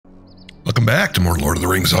Welcome back to more Lord of the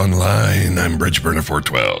Rings Online. I'm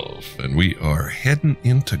Bridgeburner412, and we are heading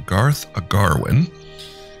into Garth Agarwen,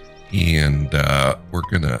 and we're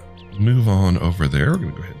going to move on over there. We're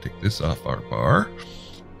going to go ahead and take this off our bar,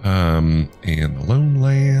 and the Lone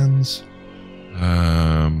Lands,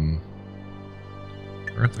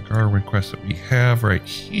 Garth Agarwen quests that we have right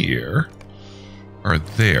here are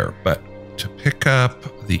there, but to pick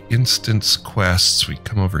up the instance quests, we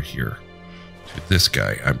come over here to this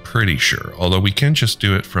guy, I'm pretty sure. Although we can just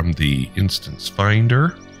do it from the instance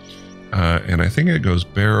finder. And I think it goes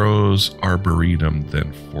Barrows, Arboretum,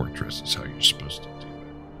 then Fortress is how you're supposed to do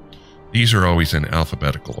it. These are always in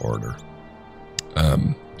alphabetical order.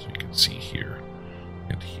 So you can see here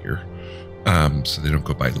and here. So they don't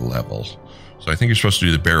go by level. So I think you're supposed to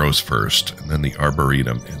do the Barrows first, and then the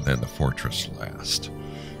Arboretum, and then the Fortress last.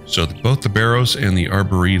 So both the Barrows and the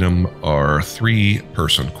Arboretum are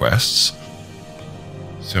 3-person quests.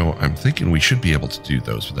 So I'm thinking we should be able to do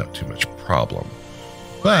those without too much problem.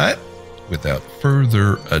 But without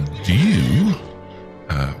further ado,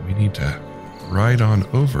 we need to ride on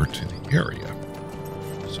over to the area.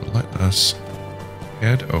 So let us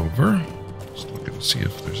head over. Just looking to see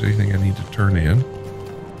if there's anything I need to turn in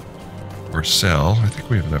or sell. I think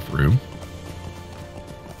we have enough room.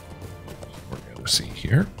 We're going to see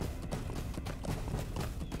here.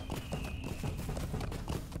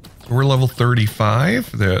 We're level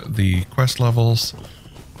 35. The quest levels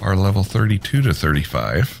are level 32 to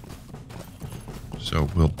 35. So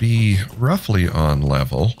we'll be roughly on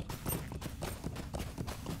level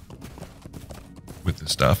with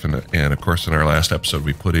this stuff. And of course, in our last episode,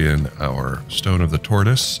 we put in our Stone of the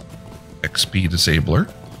Tortoise XP Disabler.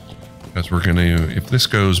 Because we're going to, if this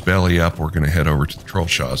goes belly up, we're going to head over to the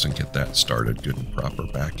Trollshaws and get that started good and proper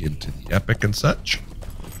back into the Epic and such.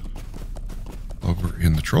 Over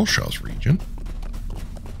in the Trollshaws region.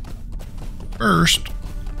 First,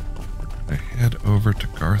 we're going to head over to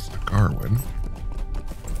Garth Agarwen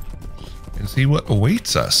and see what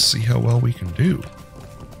awaits us, see how well we can do.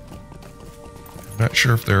 I'm not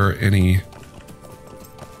sure if there are any,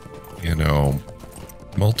 you know,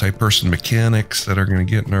 multi-person mechanics that are going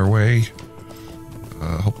to get in our way.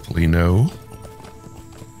 Hopefully no.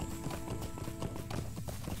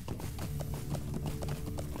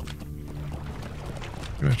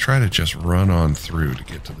 I'm going to try to just run on through to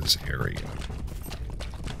get to this area.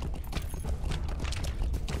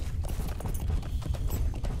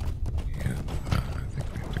 And I think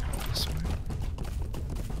we have to go this way.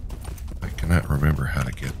 I cannot remember how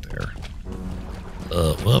to get there.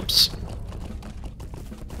 Whoops.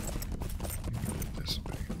 This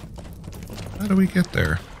way. How do we get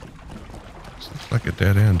there? This looks like a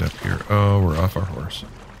dead end up here. Oh, we're off our horse.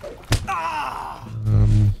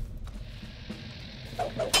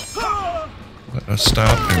 Let us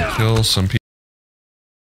stop and kill some people.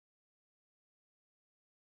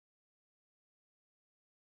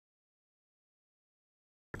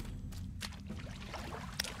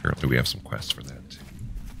 Apparently we have some quests for that too.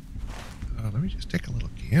 Let me just take a little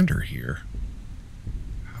gander here.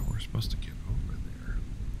 How we're supposed to get over there.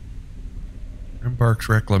 Embark's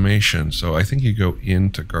Reclamation. So I think you go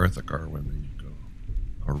into Garth Agarwen, then you go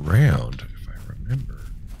around, if I remember.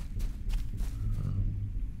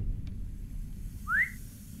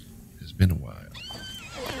 It's been a while.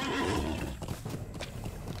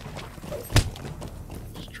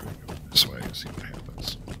 Let's try to go this way and see what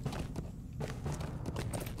happens.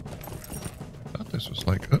 I thought this was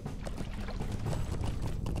like, oh,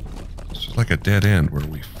 this was like a dead end where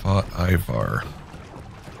we fought Ivar.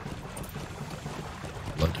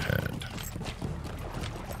 Bloodhand.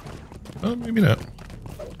 Oh, maybe not.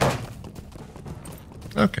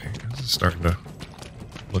 Okay, this is starting to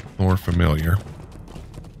look more familiar.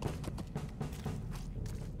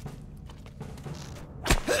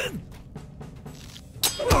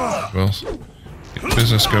 Well, get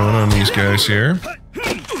business going on these guys here.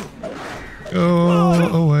 Go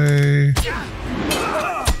away.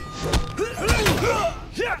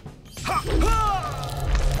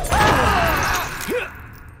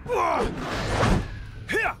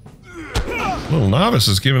 Little novice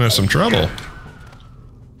is giving us some trouble. All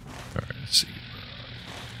right, let's see.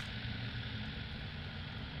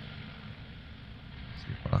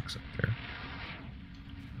 See a box up there.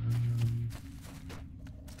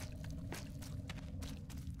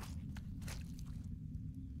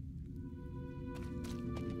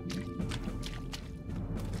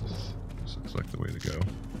 This looks like the way to go.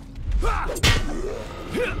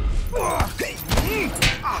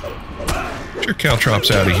 Get your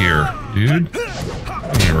caltrops out of here, dude.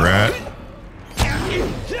 You rat.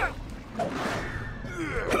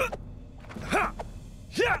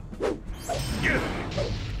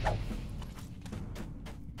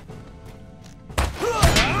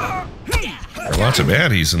 lots of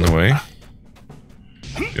baddies in the way.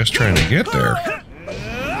 Just trying to get there.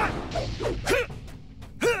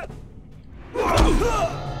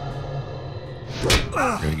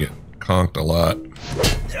 Gonna get conked a lot.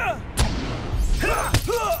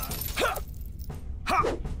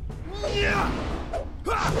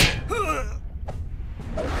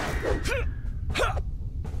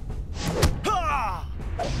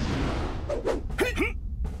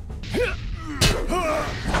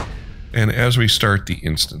 And as we start the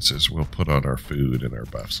instances, we'll put on our food and our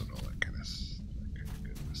buffs and all that kind of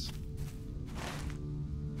goodness.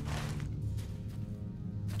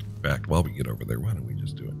 In fact, while we get over there, why don't we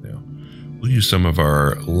just do it now? We'll use some of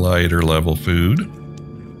our lighter level food.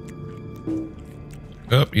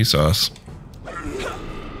 Oh, he saw us.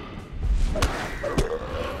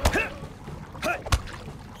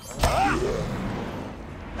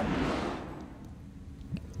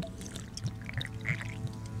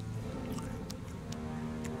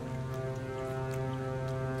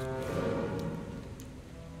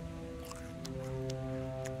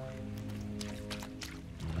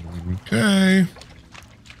 Okay.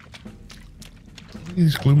 How many of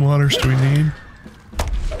these gloom waters do we need?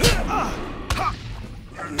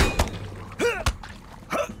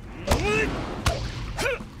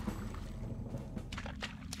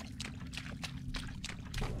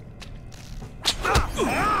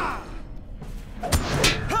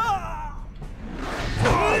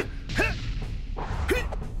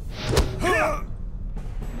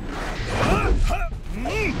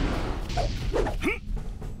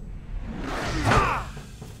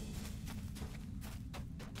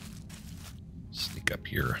 Sneak up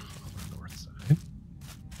here on the north side.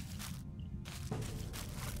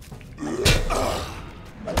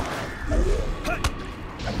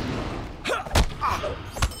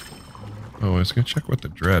 Oh, I was going to check what the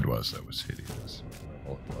dread was that was hitting us.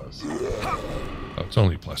 All it was. Oh, it's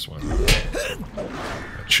only +1.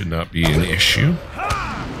 That should not be an issue.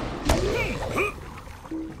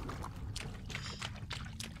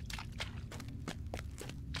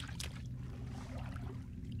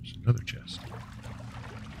 There's another chest.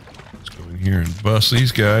 Let's go in here and bust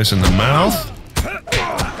these guys in the mouth.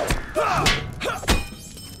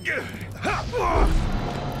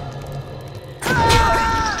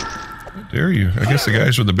 How dare you? I guess the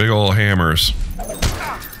guys with the big old hammers.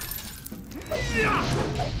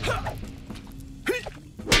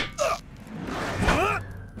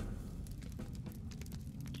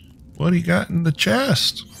 What do you got in the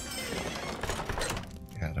chest?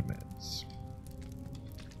 Adamants.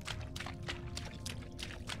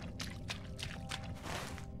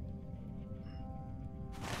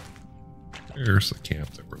 There's the camp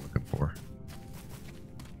that we're looking for.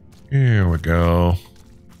 Here we go.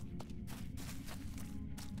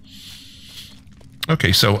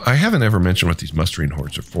 Okay, so I haven't ever mentioned what these mustering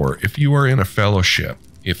hordes are for. If you are in a fellowship,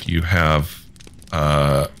 if you have,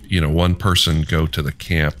 one person go to the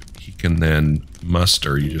camp, he can then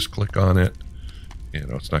muster. You just click on it.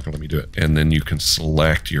 It's not going to let me do it. And then you can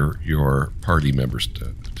select your party members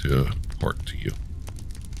to port to you.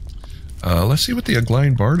 Let's see what the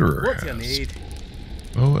Agline Barterer has. What you need?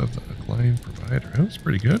 Oh, of the Agline Provider. Oh, that's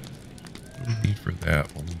pretty good. What do we need for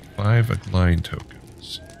that? We'll need 5 Agline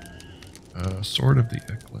tokens. Sword of the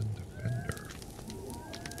Eklund Defender.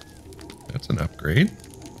 That's an upgrade. I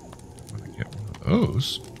want to get one of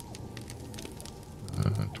those.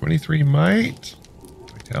 23 might.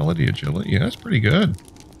 Vitality, agility. Yeah, that's pretty good.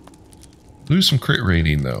 Lose some crit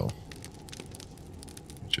rating, though.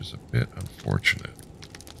 Which is a bit unfortunate.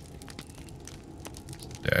 What's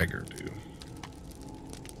the dagger do?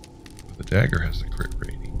 But the dagger has the crit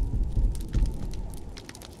rating.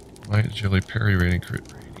 Might, agility, parry rating, crit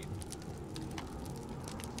rating.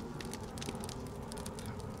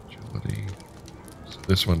 So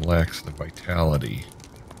this one lacks the vitality.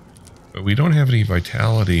 But we don't have any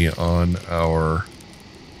vitality on our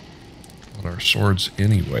swords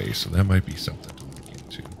anyway, so that might be something to look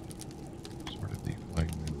into. Sword of the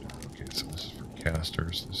alignment. Okay, so this is for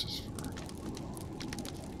casters. This is for...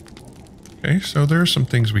 Okay, so there are some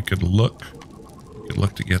things we could look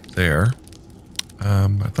to get there.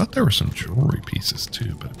 I thought there were some jewelry pieces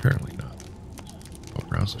too, but apparently not. Oh,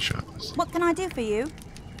 browse the shop. What can I do for you?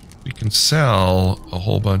 We can sell a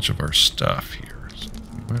whole bunch of our stuff here, so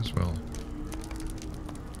we might as well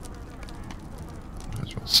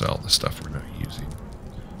sell the stuff we're not using.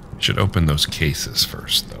 We should open those cases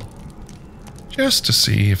first, though, just to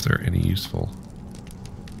see if there are any useful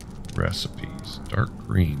recipes. Dark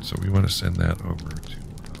green, so we want to send that over to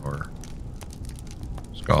our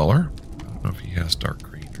scholar. I don't know if he has dark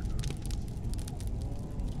green or not.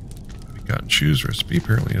 We've gotten shoes recipe.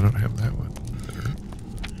 Apparently I don't have that one either.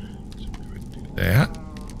 that.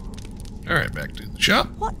 All right, back to the shop.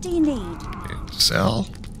 What do you need? And sell.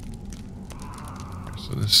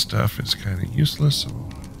 So this stuff is kind of useless, so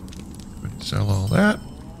we'll sell all that.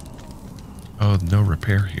 Oh, no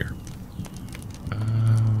repair here.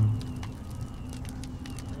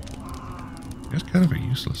 It's kind of a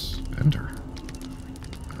useless vendor.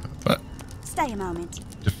 But stay a moment.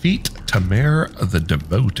 Defeat Tamer the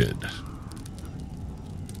Devoted.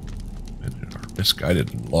 And are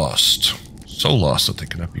misguided and lost. So lost that they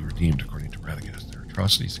cannot be redeemed, according to Radagast. Their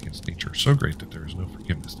atrocities against nature are so great that there is no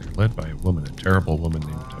forgiveness. They are led by a woman, a terrible woman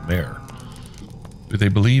named Tamer, who they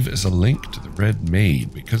believe is a link to the Red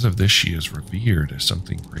Maid. Because of this, she is revered as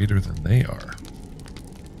something greater than they are.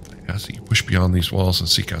 I ask that you push beyond these walls and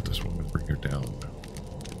seek out this woman, bring her down.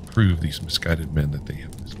 Prove these misguided men that they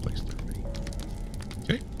have misplaced their fate.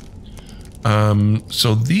 Okay.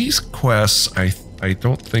 So these quests, I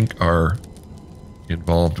don't think are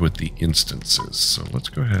involved with the instances. So let's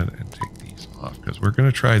go ahead and take these off, because we're going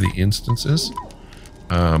to try the instances.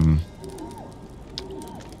 And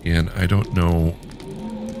I don't know,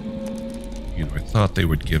 you know, I thought they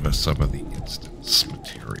would give us some of the instance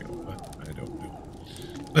material, but I don't know.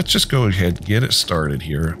 Let's just go ahead and get it started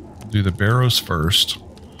here. Do the barrows first.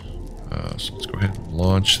 So let's go ahead and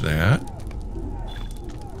launch that.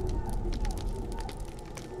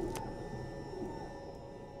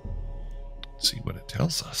 Let's see what it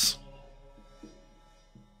tells us.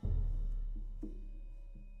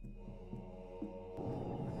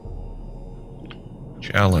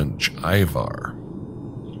 Challenge Ivar.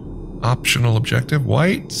 Optional objective,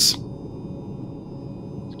 whites.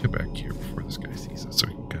 Let's get back here before this guy sees us so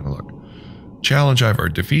he can kind of look. Challenge Ivar.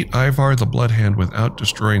 Defeat Ivar the Bloodhand without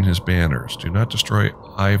destroying his banners. Do not destroy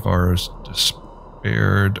Ivar's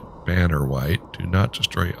despaired banner white. Do not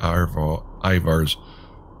destroy Ivar's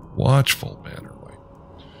watchful banner white.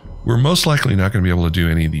 We're most likely not going to be able to do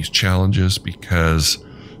any of these challenges because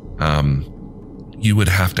you would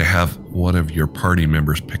have to have one of your party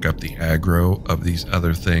members pick up the aggro of these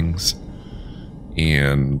other things.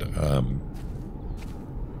 And,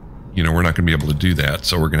 you know, we're not going to be able to do that.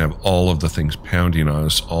 So we're going to have all of the things pounding on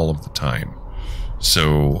us all of the time.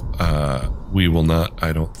 So we will not,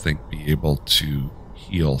 I don't think, be able to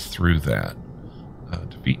heal through that.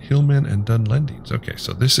 Defeat Hillmen and Dunlendings. Okay,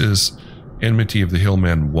 so this is Enmity of the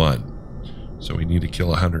Hillmen 1. So we need to kill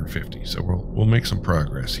 150. So we'll make some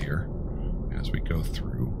progress here as we go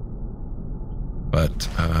through. But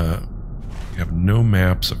we have no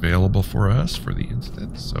maps available for us for the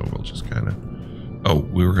instance, so we'll just kind of... Oh,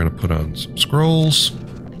 we were going to put on some scrolls.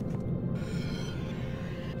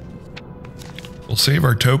 We'll save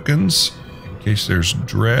our tokens in case there's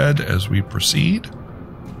dread as we proceed.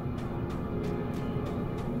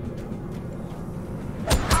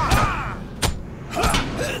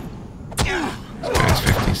 This guy's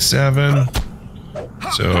 57.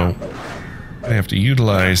 So I have to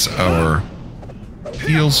utilize our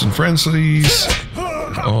heals and frenzies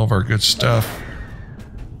and all of our good stuff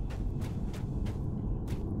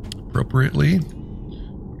appropriately.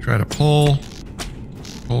 Try to pull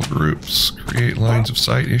groups, create lines of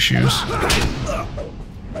sight issues.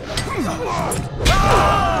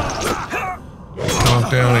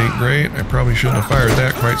 Knockdown ain't great. I probably shouldn't have fired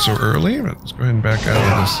that quite so early, but let's go ahead and back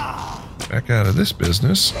out of this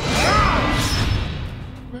business. All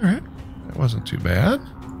right, that wasn't too bad.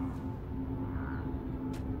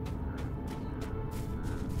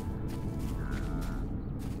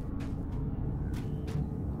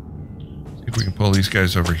 If we can pull these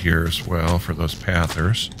guys over here as well for those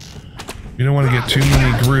pathers. You don't want to get too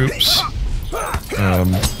many groups.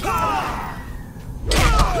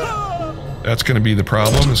 That's going to be the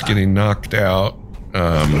problem, is getting knocked out.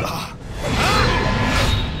 And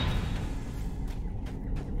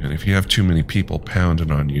if you have too many people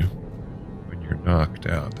pounding on you when you're knocked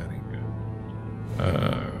out, that ain't good.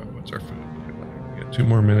 What's our food? We got 2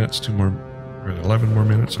 more minutes, we're at 11 more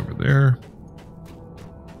minutes over there.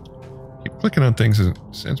 Keep clicking on things and it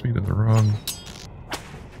sends me to the wrong.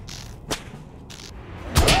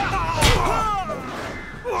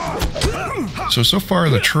 So far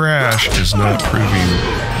the trash is not proving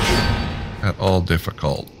at all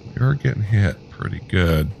difficult. We are getting hit pretty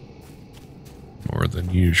good. More than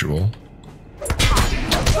usual.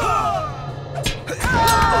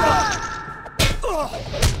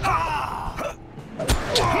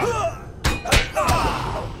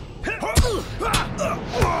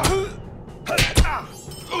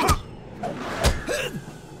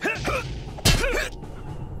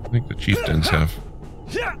 I think the chieftains have a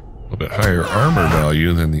little bit higher armor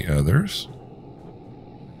value than the others.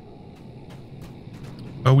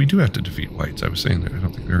 Oh, we do have to defeat whites. I was saying that I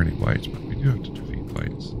don't think there are any whites, but we do have to defeat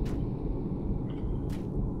whites. All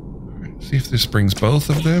right, see if this brings both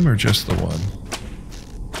of them or just the one.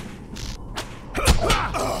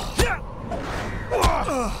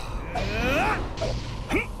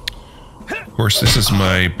 Of course, this is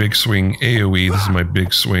my big swing AoE. This is my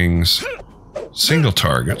big swings single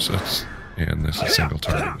targets. And this is single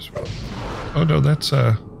target as well. Oh no, that's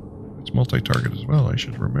multi-target as well. I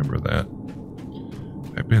should remember that.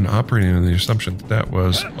 I've been operating on the assumption that that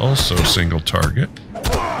was also single target.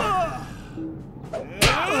 I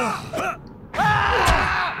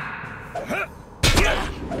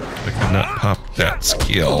could not pop that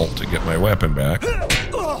skill to get my weapon back. Okay.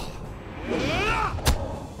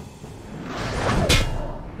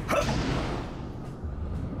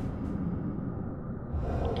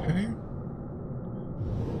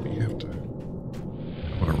 We have to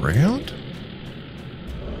go around.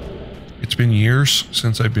 It's been years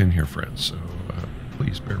since I've been here, friends, so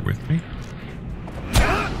please bear with me.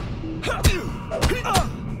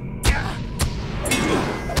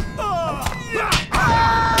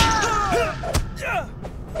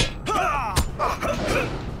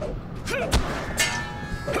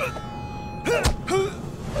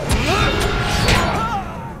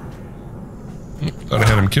 Thought I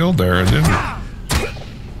had him killed there, I didn't.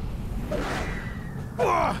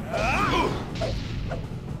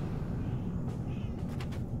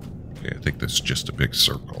 Okay, I think that's just a big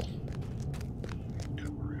circle.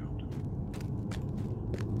 Come around.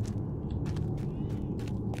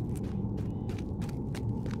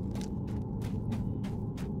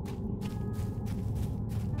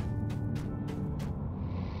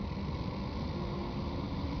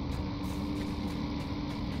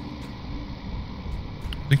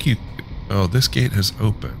 I think you... Oh, this gate has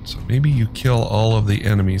opened, so maybe you kill all of the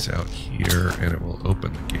enemies out here and it will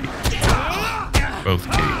open the gate. Both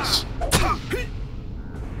gates.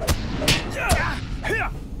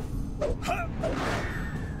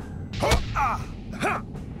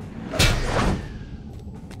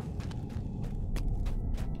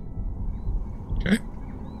 Okay.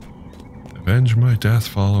 Avenge my death,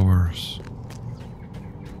 followers.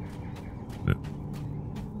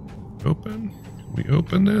 Open? Can we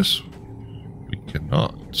open this? We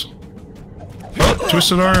cannot. Oh,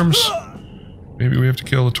 twisted arms! Maybe we have to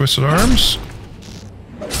kill the twisted arms?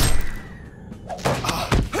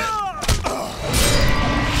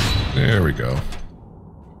 There we go.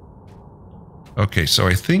 Okay, so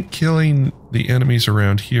I think killing the enemies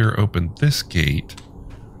around here opened this gate.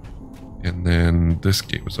 And then this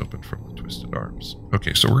gate was opened from the twisted arms.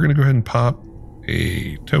 Okay, so we're going to go ahead and pop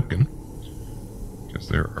a token. Because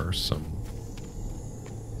there are some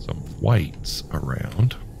whites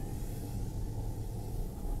around.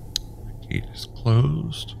 The gate is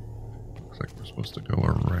closed. Looks like we're supposed to go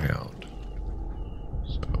around.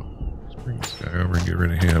 So let's bring this guy over and get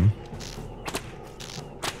rid of him.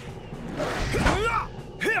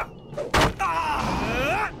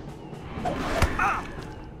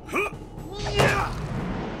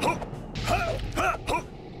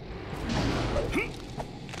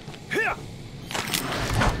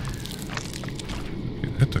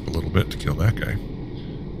 That took a little bit to kill that guy.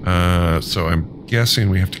 So I'm guessing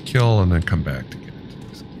we have to kill and then come back to get into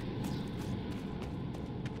these gates.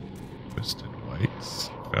 Twisted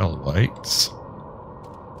whites. Fell whites.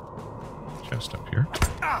 Chest up here.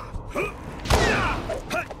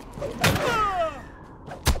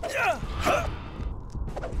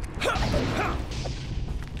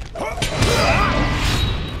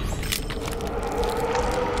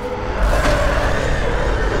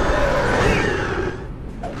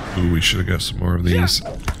 Ooh, we should have got some more of these.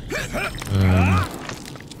 I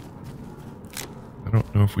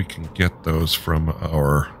don't know if we can get those from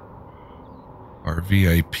our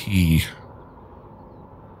VIP.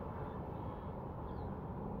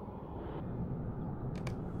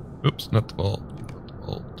 Oops, not the vault. Not the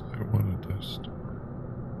vault. I wanted this to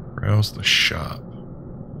browse the shop.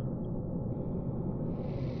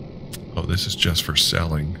 Oh, this is just for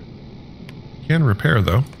selling. Can repair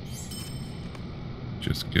though. Which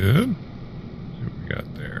is good. See what we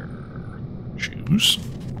got there. Shoes.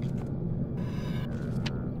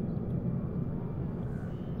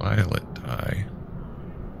 Violet dye.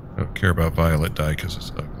 I don't care about violet dye because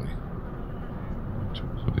it's ugly.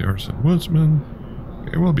 Tools of the Artisan Woodsman.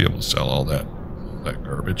 Okay, we'll be able to sell all that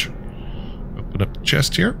garbage. Open up the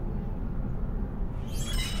chest here.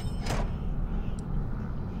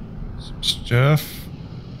 Some stuff.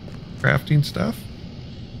 Crafting stuff.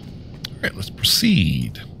 Alright, let's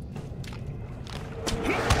proceed.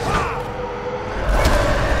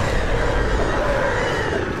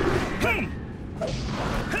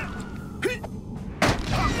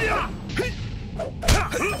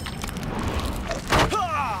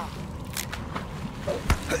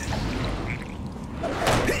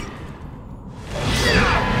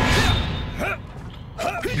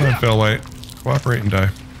 Bell White. Cooperate and die.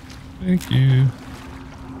 Thank you.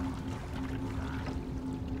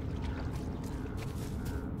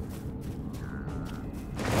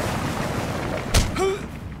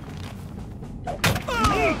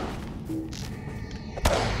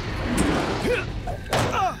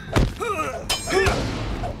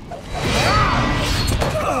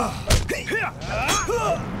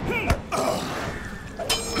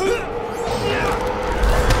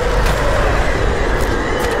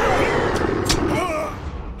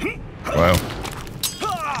 Wow.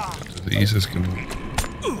 Diseases can...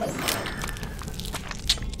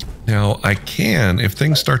 Now, I can, if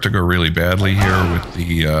things start to go really badly here with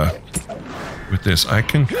the, with this, I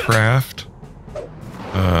can craft,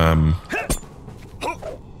 a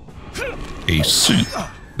suit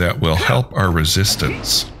that will help our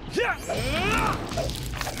resistance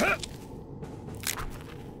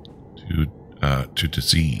to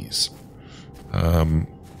disease. Let me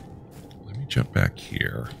jump back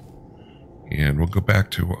here. And we'll go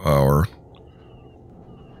back to our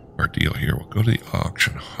deal here. We'll go to the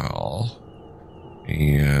auction hall.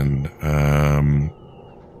 And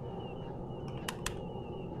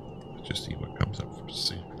let's just see what comes up for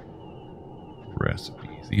soup.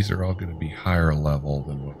 Recipes. These are all going to be higher level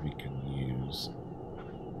than what we can use.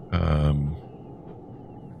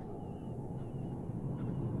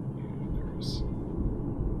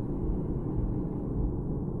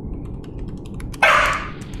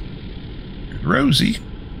 Rosie.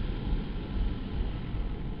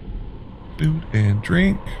 Food and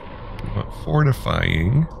drink. We want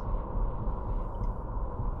fortifying.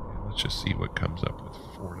 And let's just see what comes up with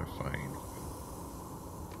fortifying.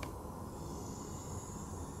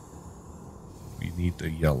 We need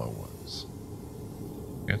the yellow ones.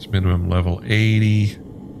 That's minimum level 80.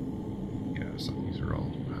 Yeah, so these are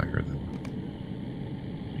all higher than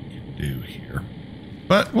we can do here.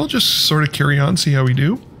 But we'll just sort of carry on, see how we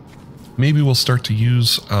do. Maybe we'll start to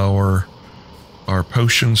use our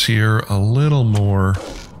potions here a little more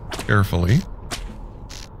carefully.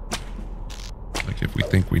 Like if we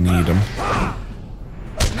think we need them.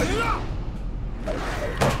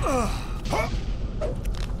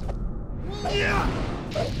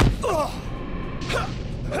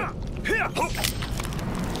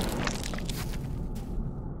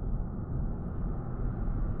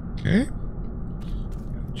 Okay.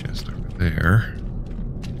 Got a chest over there.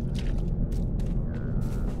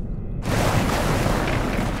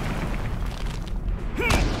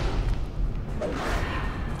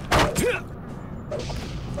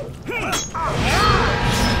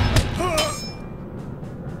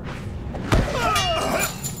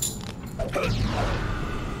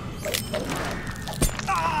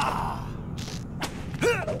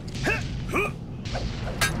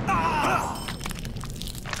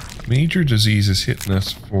 Major disease is hitting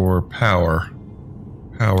us for power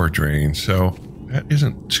drain, so that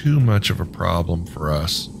isn't too much of a problem for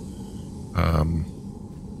us.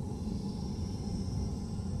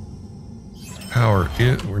 Power,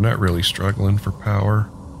 we're not really struggling for power,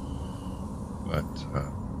 but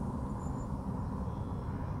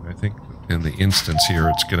I think in the instance here,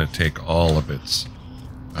 it's going to take all of its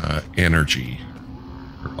energy,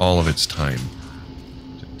 or all of its time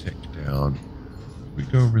to take down. We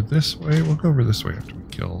go over this way. We'll go over this way after we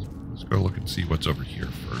kill. Let's go look and see what's over here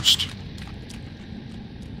first.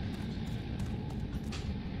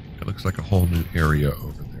 It looks like a whole new area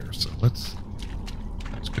over there. So let's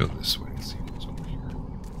go this way and see what's over here.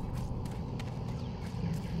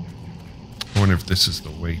 I wonder if this is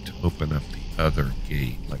the way to open up the other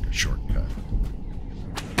gate, like a shortcut.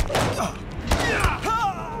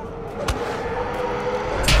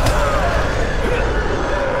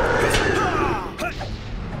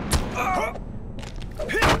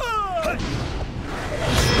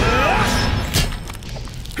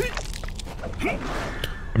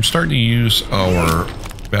 I'm starting to use our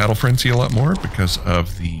Battle Frenzy a lot more because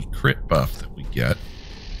of the crit buff that we get.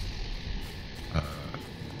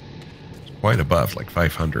 It's quite a buff, like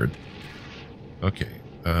 500. Okay,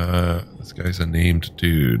 this guy's a named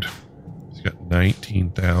dude. He's got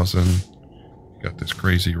 19,000. Got this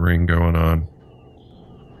crazy ring going on.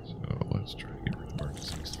 So let's try to get rid of our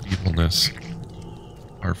disease feebleness.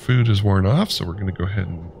 Our food is worn off, so we're going to go ahead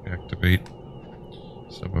and activate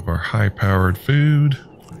some of our high-powered food.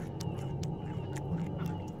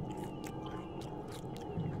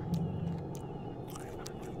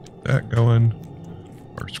 That going.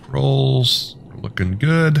 Our scrolls are looking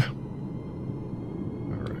good.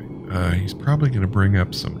 Alright, he's probably going to bring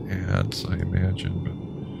up some ads, I imagine, but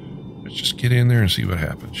let's just get in there and see what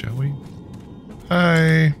happens, shall we?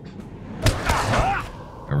 Hi! How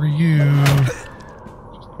are you?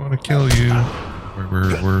 Just want to kill you.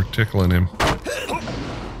 We're tickling him. There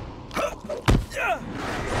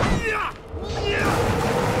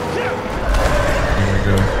we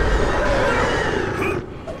go.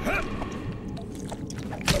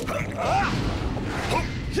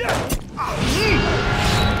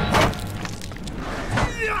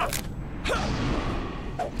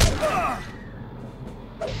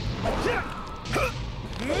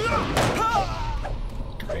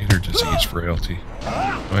 Greater disease frailty.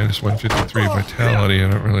 Minus 153 vitality. I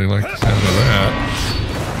don't really like the sound of that.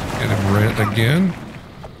 Get him rent again.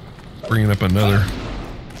 Bringing up another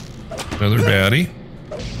baddie.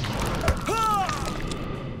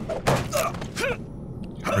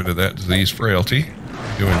 Get rid of that disease frailty. What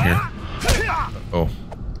are you doing here? Oh.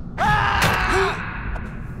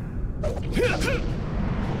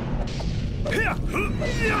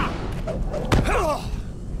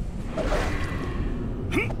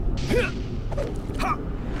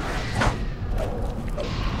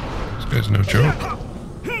 This guy's no joke.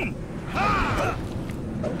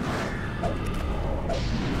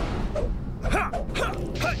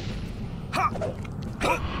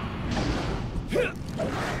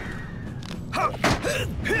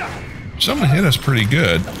 Something hit us pretty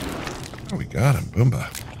good. Oh, we got him, Boomba.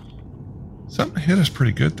 Something hit us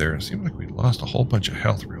pretty good there. It seemed like we lost a whole bunch of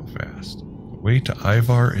health real fast. The way to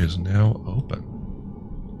Ivar is now open.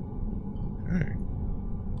 Okay.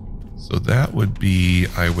 So that would be,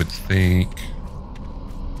 I would think,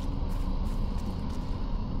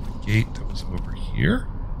 the gate that was over here.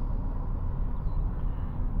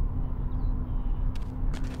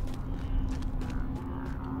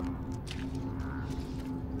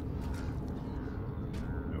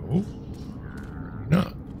 No.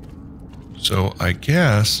 Not. So I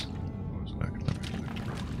guess... Oh, it's not going to let me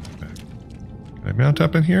back. Can I mount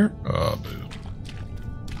up in here? Oh, boo.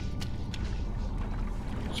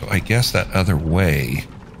 So I guess that other way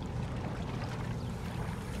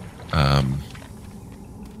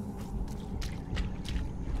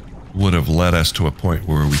would have led us to a point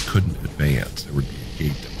where we couldn't advance. There would be a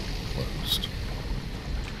gate that would be closed.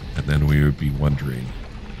 And then we would be wondering,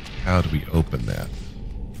 how do we open that?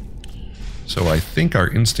 So I think our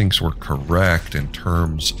instincts were correct in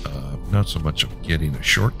terms of not so much of getting a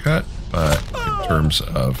shortcut, but in terms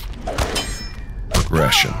of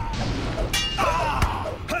progression.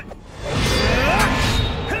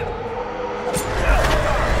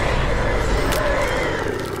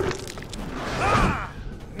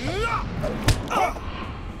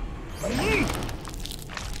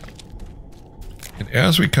 And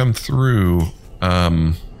as we come through,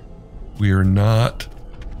 we are not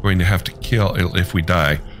going to have to kill, if we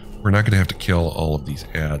die, we're not going to have to kill all of these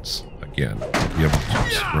ads again. We'll be able to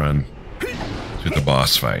just run to the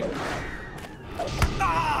boss fight.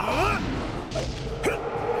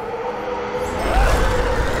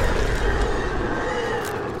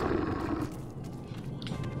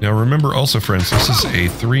 Now remember also, friends, this is a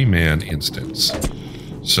 3-man instance.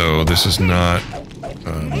 So this is not...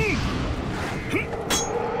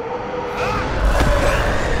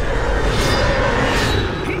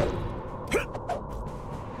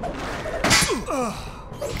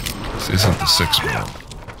 this isn't the 6-man.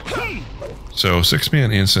 So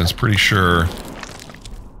 6-man instance, pretty sure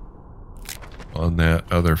on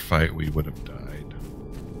that other fight we would have died.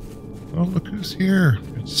 Oh, look who's here.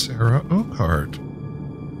 It's Sarah Oakhart.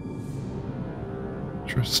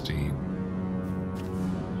 Interesting.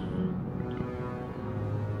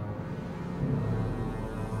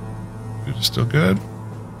 Is it still good?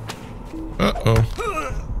 Uh-oh.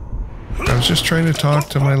 I was just trying to talk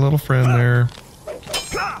to my little friend there.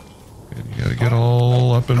 And you gotta get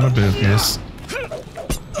all up in my business.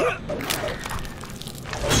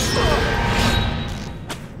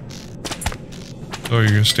 Oh, you're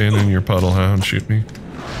gonna stand in your puddle, huh, and shoot me?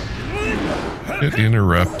 Get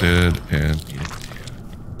interrupted and...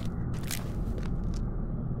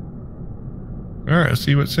 Alright, let's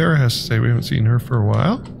see what Sarah has to say. We haven't seen her for a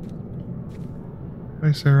while.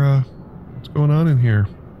 Hi, Sarah. What's going on in here?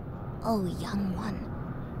 Oh, young one,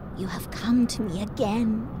 you have come to me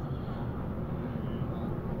again.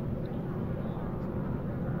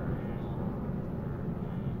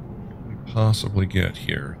 What can we possibly get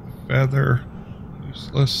here? The feather,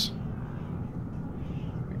 useless.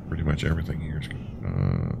 I think pretty much everything here is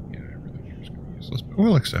everything here is going to be useless. But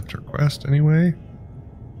we'll accept her quest anyway.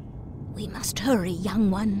 We must hurry, young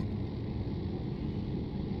one.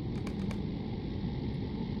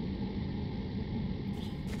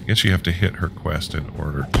 I guess you have to hit her quest in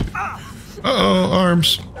order to... Uh-oh,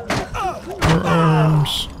 arms! More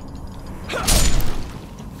arms!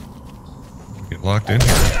 Get locked in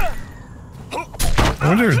here. Oh,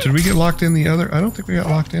 wonder, did we get locked in the other? I don't think we got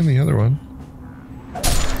locked in the other one.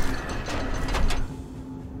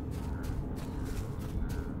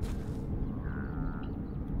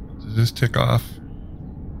 Does this tick off?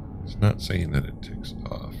 It's not saying that it ticks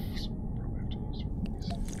off.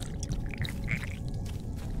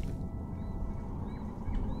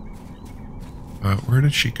 Where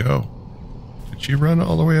did she go? Did she run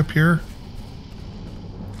all the way up here?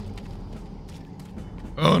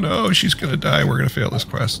 Oh no, she's gonna die. We're gonna fail this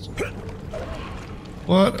quest.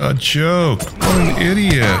 What a joke. What an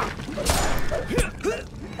idiot.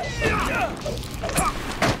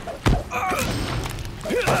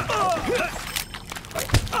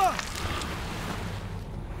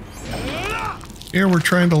 Here, we're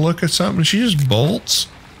trying to look at something. She just bolts.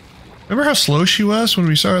 Remember how slow she was when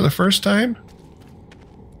we saw her the first time?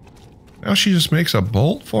 Now she just makes a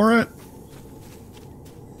bolt for it?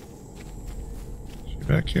 Is she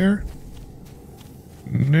back here?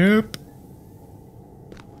 Nope.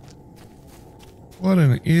 What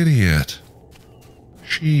an idiot.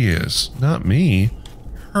 She is. Not me.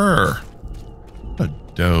 Her. What a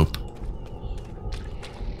dope.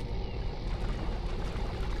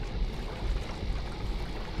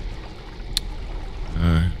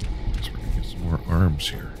 Guess we're gonna get some more arms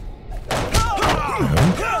here.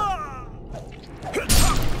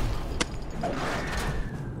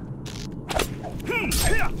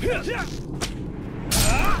 Okay.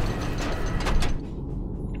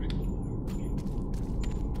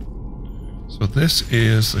 So this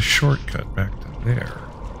is the shortcut back to there.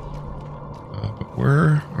 But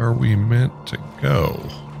where are we meant to go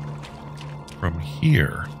from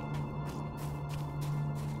here?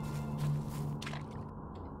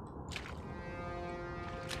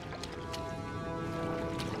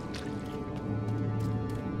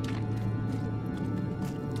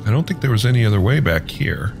 I don't think there was any other way back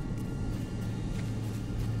here.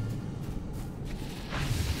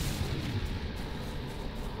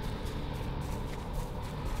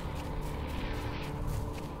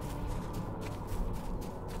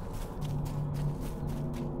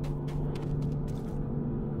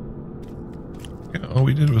 Yeah, all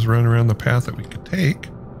we did was run around the path that we could take.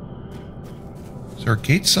 Is there a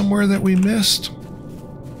gate somewhere that we missed?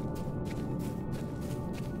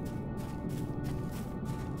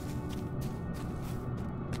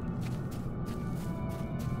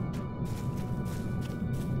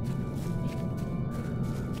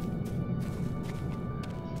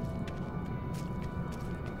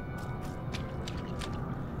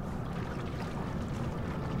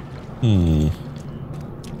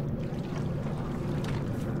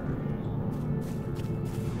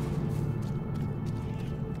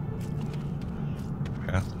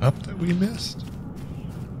 Path up that we missed?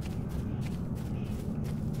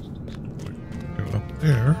 Go up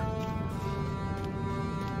there.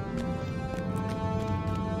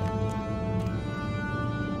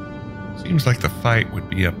 Seems like the fight would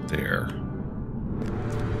be up there.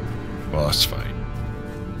 Boss fight.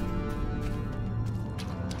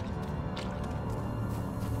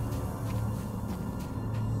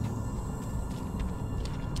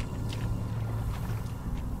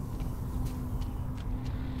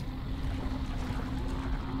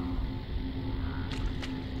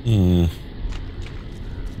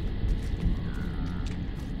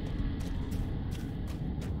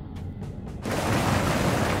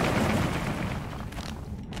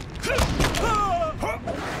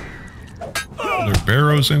 Are there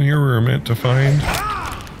barrows in here we were meant to find?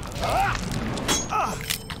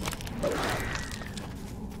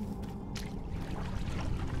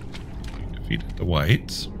 We defeated the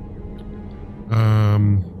whites.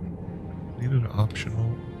 Needed an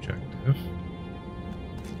optional objective.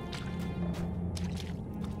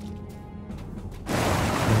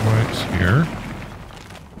 Whites here.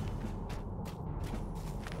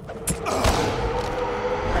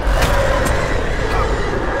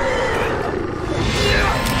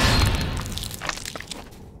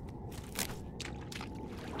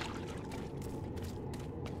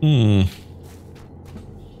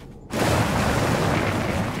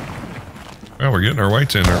 Well, we're getting our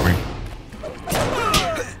whites in, aren't we?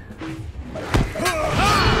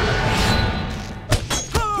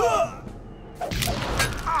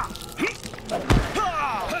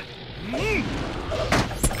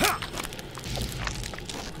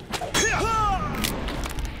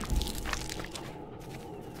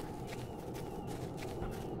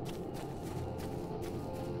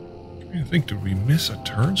 I think, did we miss a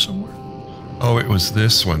turn somewhere? Oh, it was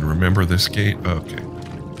this one. Remember this gate? Okay.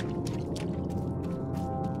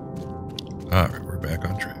 Alright, we're back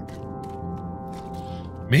on track.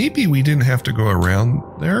 Maybe we didn't have to go around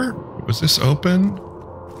there? Was this open?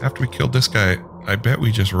 After we killed this guy, I bet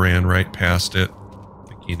we just ran right past it,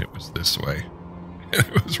 thinking it was this way. And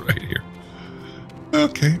it was right here.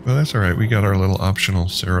 Okay, well that's alright. We got our little optional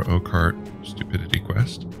Sarah Oakheart stupidity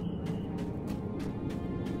quest.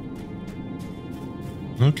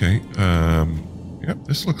 Okay, yep,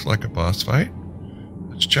 this looks like a boss fight.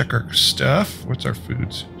 Let's check our stuff. What's our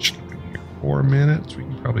foods? 4 minutes. We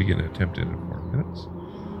can probably get an attempt in 4 minutes.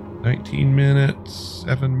 19 minutes,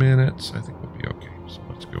 7 minutes. I think we'll be okay. So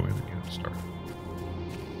let's go in and get started.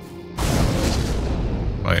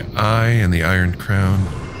 By I and the Iron Crown,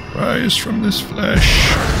 rise from this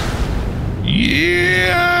flesh.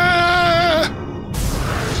 Yeah!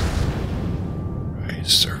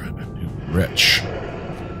 Rise, servant, a new wretch.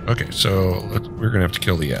 Okay, so we're going to have to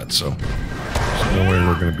kill the ads, so there's no way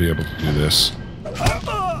we're going to be able to do this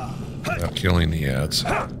without killing the ads.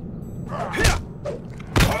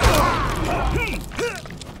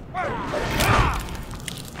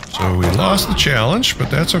 So we lost the challenge, but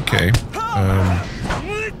that's okay. Got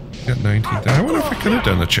 19. I wonder if I could have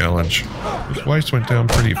done the challenge. His Weiss went down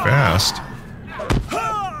pretty fast.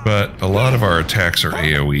 But a lot of our attacks are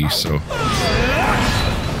AoE, so...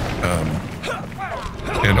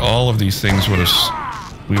 and all of these things we would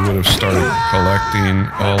have started collecting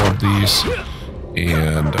all of these.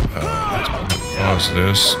 And let's pause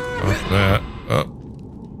this, pause that. Oh.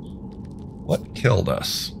 What killed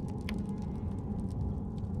us?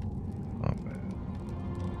 Not bad.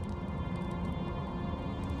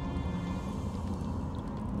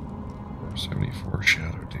 $474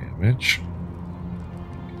 shadow damage.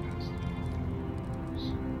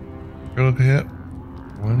 Critical hit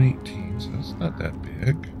 118, so that's not that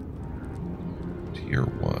big. Tier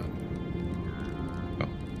 1. Oh,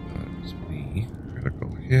 that was me.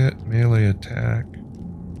 Critical hit, melee attack.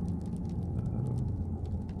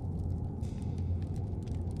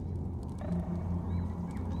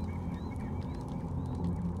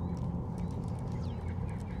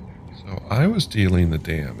 So I was dealing the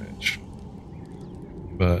damage,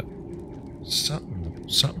 but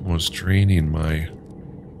something was draining my.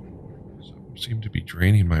 Seemed to be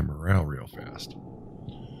draining my morale real fast.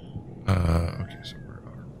 Okay, so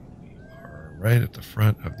we are right at the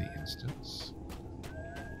front of the instance.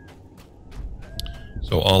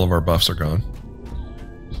 So all of our buffs are gone.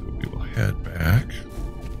 So we will head back.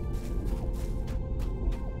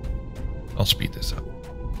 I'll speed this up.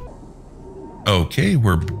 Okay,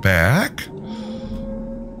 we're back.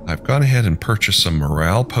 I've gone ahead and purchased some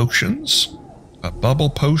morale potions. A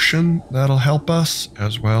bubble potion that'll help us,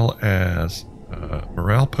 as well as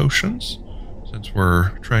morale potions, since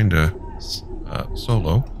we're trying to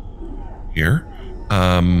solo here.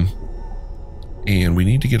 And we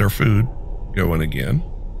need to get our food going again.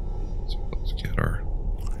 So let's get our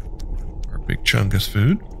big chungus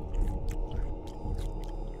food.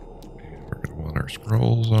 And we're going to want our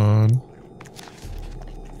scrolls on.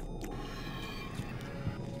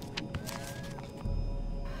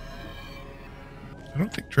 I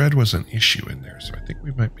don't think dread was an issue in there, so I think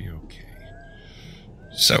we might be okay.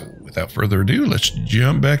 So, without further ado, let's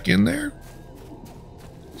jump back in there.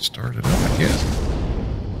 Start it up again.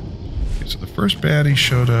 Okay, so the first baddie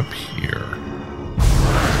showed up here.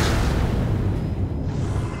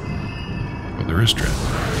 Oh, there is dread.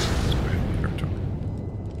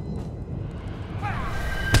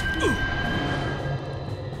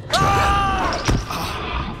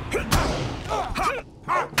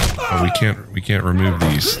 Oh, we can't remove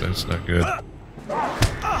these. That's not good.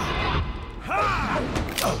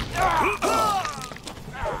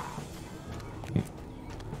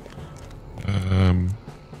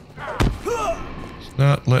 It's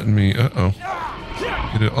not letting me.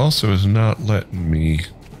 It also is not letting me.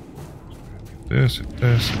 This,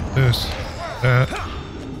 that.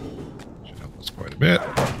 Should help us quite a bit.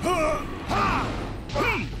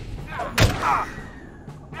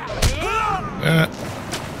 That.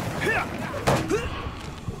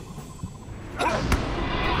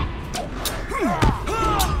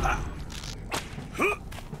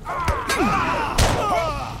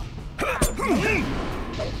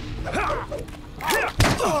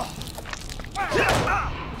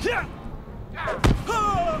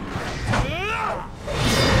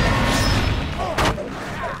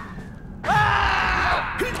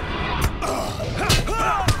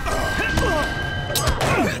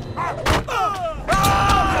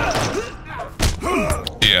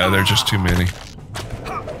 Yeah, they're just too many.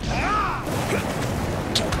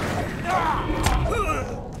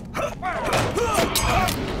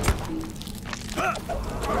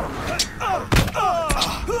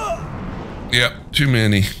 Yep, too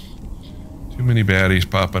many. Too many baddies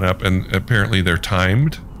popping up, and apparently they're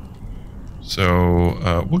timed.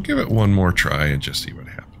 So we'll give it one more try and just see what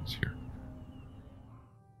happens here.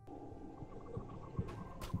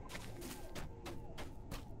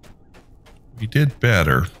 We did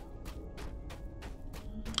better,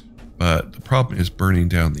 but the problem is burning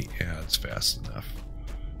down the ads fast enough.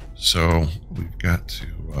 So we've got to,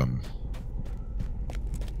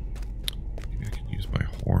 maybe I can use my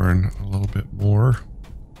horn a little bit more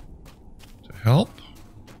to help.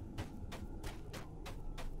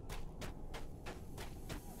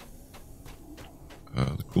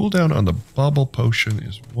 The cooldown on the bubble potion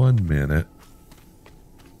is 1 minute.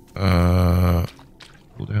 Cooldown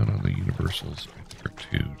on the universals, I think, are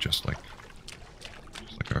 2, just like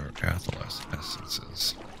our Athel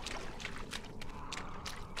essences.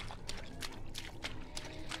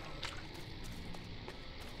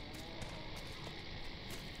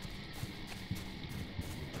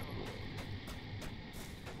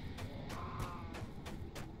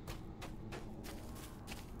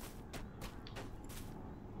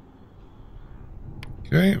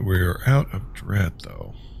 Okay, we're out of dread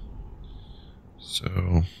though.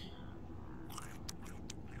 So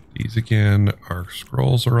these again, our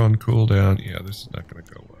scrolls are on cooldown. Yeah, this is not going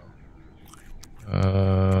to go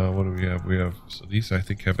well. What do we have? We have, so these I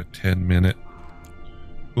think have a 10-minute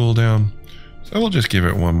cooldown. So we'll just give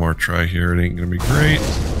it one more try here. It ain't going to be great,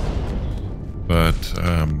 but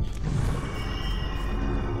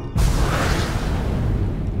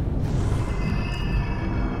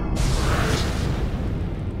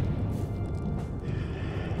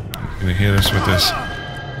gonna hit us with this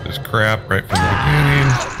crap right from the beginning.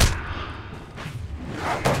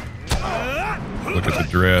 Look at the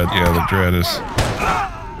dread. Yeah, the dread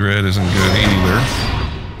isn't good either.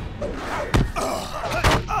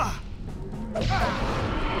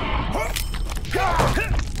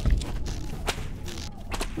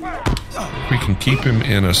 If we can keep him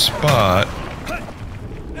in a spot,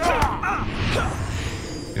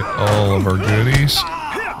 get all of our goodies.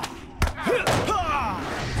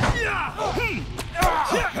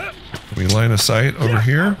 Line of sight over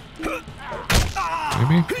here? Maybe?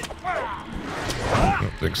 I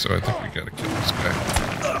don't think so. I think we gotta kill this guy.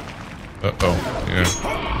 Uh-oh. Yeah.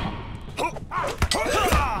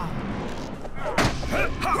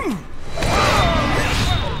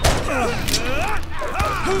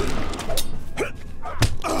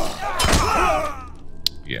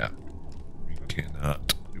 Yeah.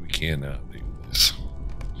 We cannot do this.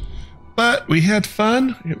 But we had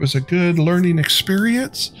fun. It was a good learning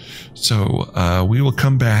experience. So we will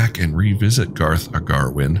come back and revisit Garth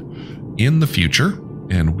Agarwen in the future,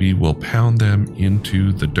 and we will pound them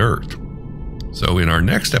into the dirt. So in our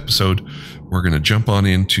next episode, we're going to jump on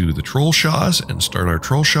into the Troll Shaws and start our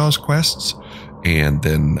Troll Shaws quests, and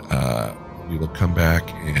then we will come back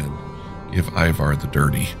and give Ivar the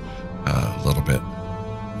dirty a little bit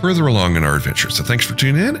further along in our adventure. So thanks for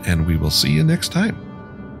tuning in, and we will see you next time.